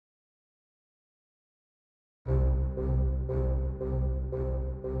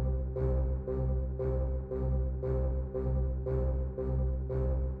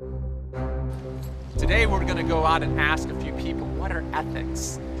Today we're going to go out and ask a few people what are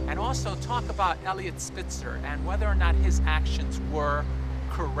ethics, and also talk about Eliot Spitzer and whether or not his actions were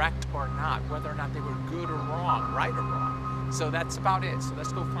correct or not, whether or not they were good or wrong, right or wrong. So that's about it. So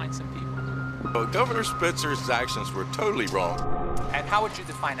let's go find some people. Well, Governor Spitzer's actions were totally wrong. And how would you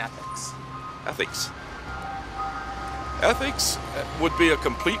define ethics? Ethics. Ethics would be a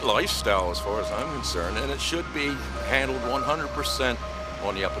complete lifestyle as far as I'm concerned, and it should be handled 100%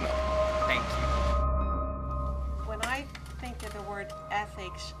 on the up and up. Thank you. When I think of the word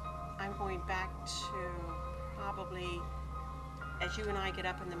ethics, I'm going back to probably, as you and I get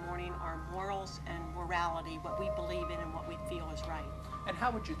up in the morning, our morals and morality, what we believe in and what we feel is right. And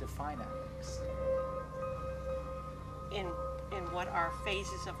how would you define ethics? In what our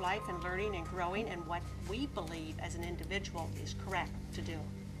phases of life and learning and growing and what we believe as an individual is correct to do.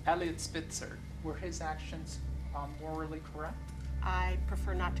 Eliot Spitzer, were his actions morally correct? I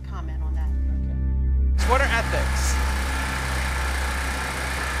prefer not to comment on that. Okay. So what are ethics?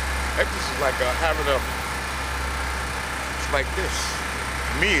 Ethics is like having a, it's like this.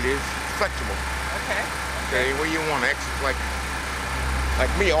 To me it is flexible. Okay. Okay, where you want X is like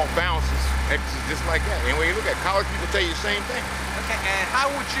me, off bounces. X is just like that. And when you look at college, people tell you the same thing. Okay, and how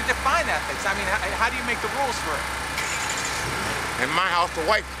would you define ethics? I mean, how do you make the rules for it? In my house, the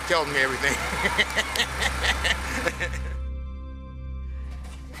wife tells me everything.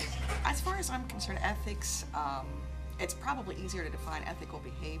 As far as I'm concerned, ethics, it's probably easier to define ethical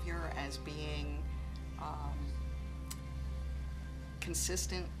behavior as being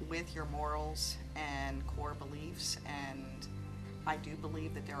consistent with your morals and core beliefs, and I do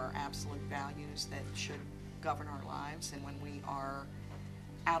believe that there are absolute values that should govern our lives, and when we are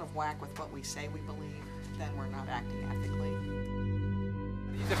out of whack with what we say we believe, then we're not acting ethically.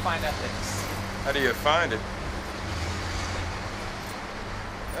 How do you define ethics? How do you find it?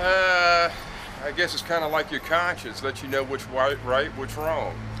 I guess it's kind of like your conscience, lets you know which right, which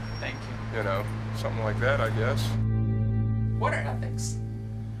wrong. Thank you. You know, something like that, I guess. What are ethics?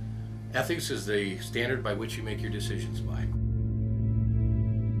 Ethics is the standard by which you make your decisions by.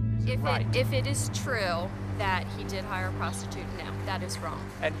 If it is true that he did hire a prostitute, no, that is wrong.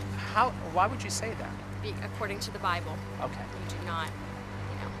 And why would you say that? According to the Bible. Okay. You do not,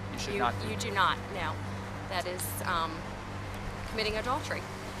 You should not do You do not, no. That is committing adultery.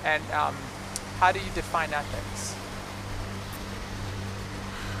 And how do you define ethics?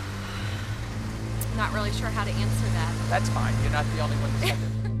 I'm not really sure how to answer that. That's fine. You're not the only one who said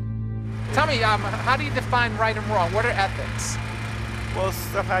it. Tell me, how do you define right and wrong? What are ethics? Well,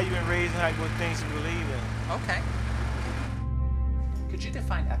 stuff how you've been raised and what things you believe in. Okay. Could you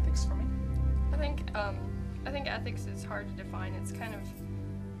define ethics for me? I think ethics is hard to define. It's kind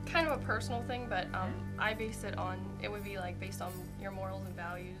of a personal thing, but I base it on, it would be like based on your morals and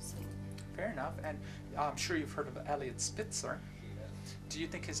values. Fair enough. And I'm sure you've heard of Eliot Spitzer. Do you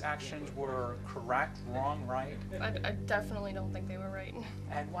think his actions were correct, wrong, right? I definitely don't think they were right.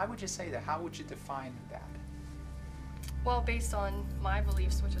 And why would you say that? How would you define that? Well, based on my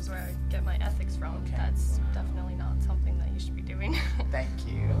beliefs, which is where I get my ethics from, okay. That's definitely not something that you should be doing. Thank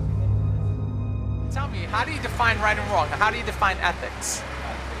you. Tell me, how do you define right and wrong? How do you define ethics?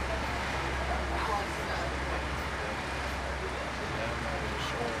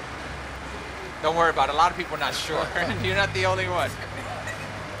 Don't worry about it. A lot of people are not sure. You're not the only one.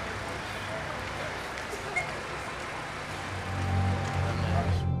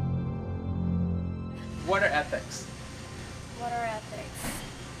 What are ethics?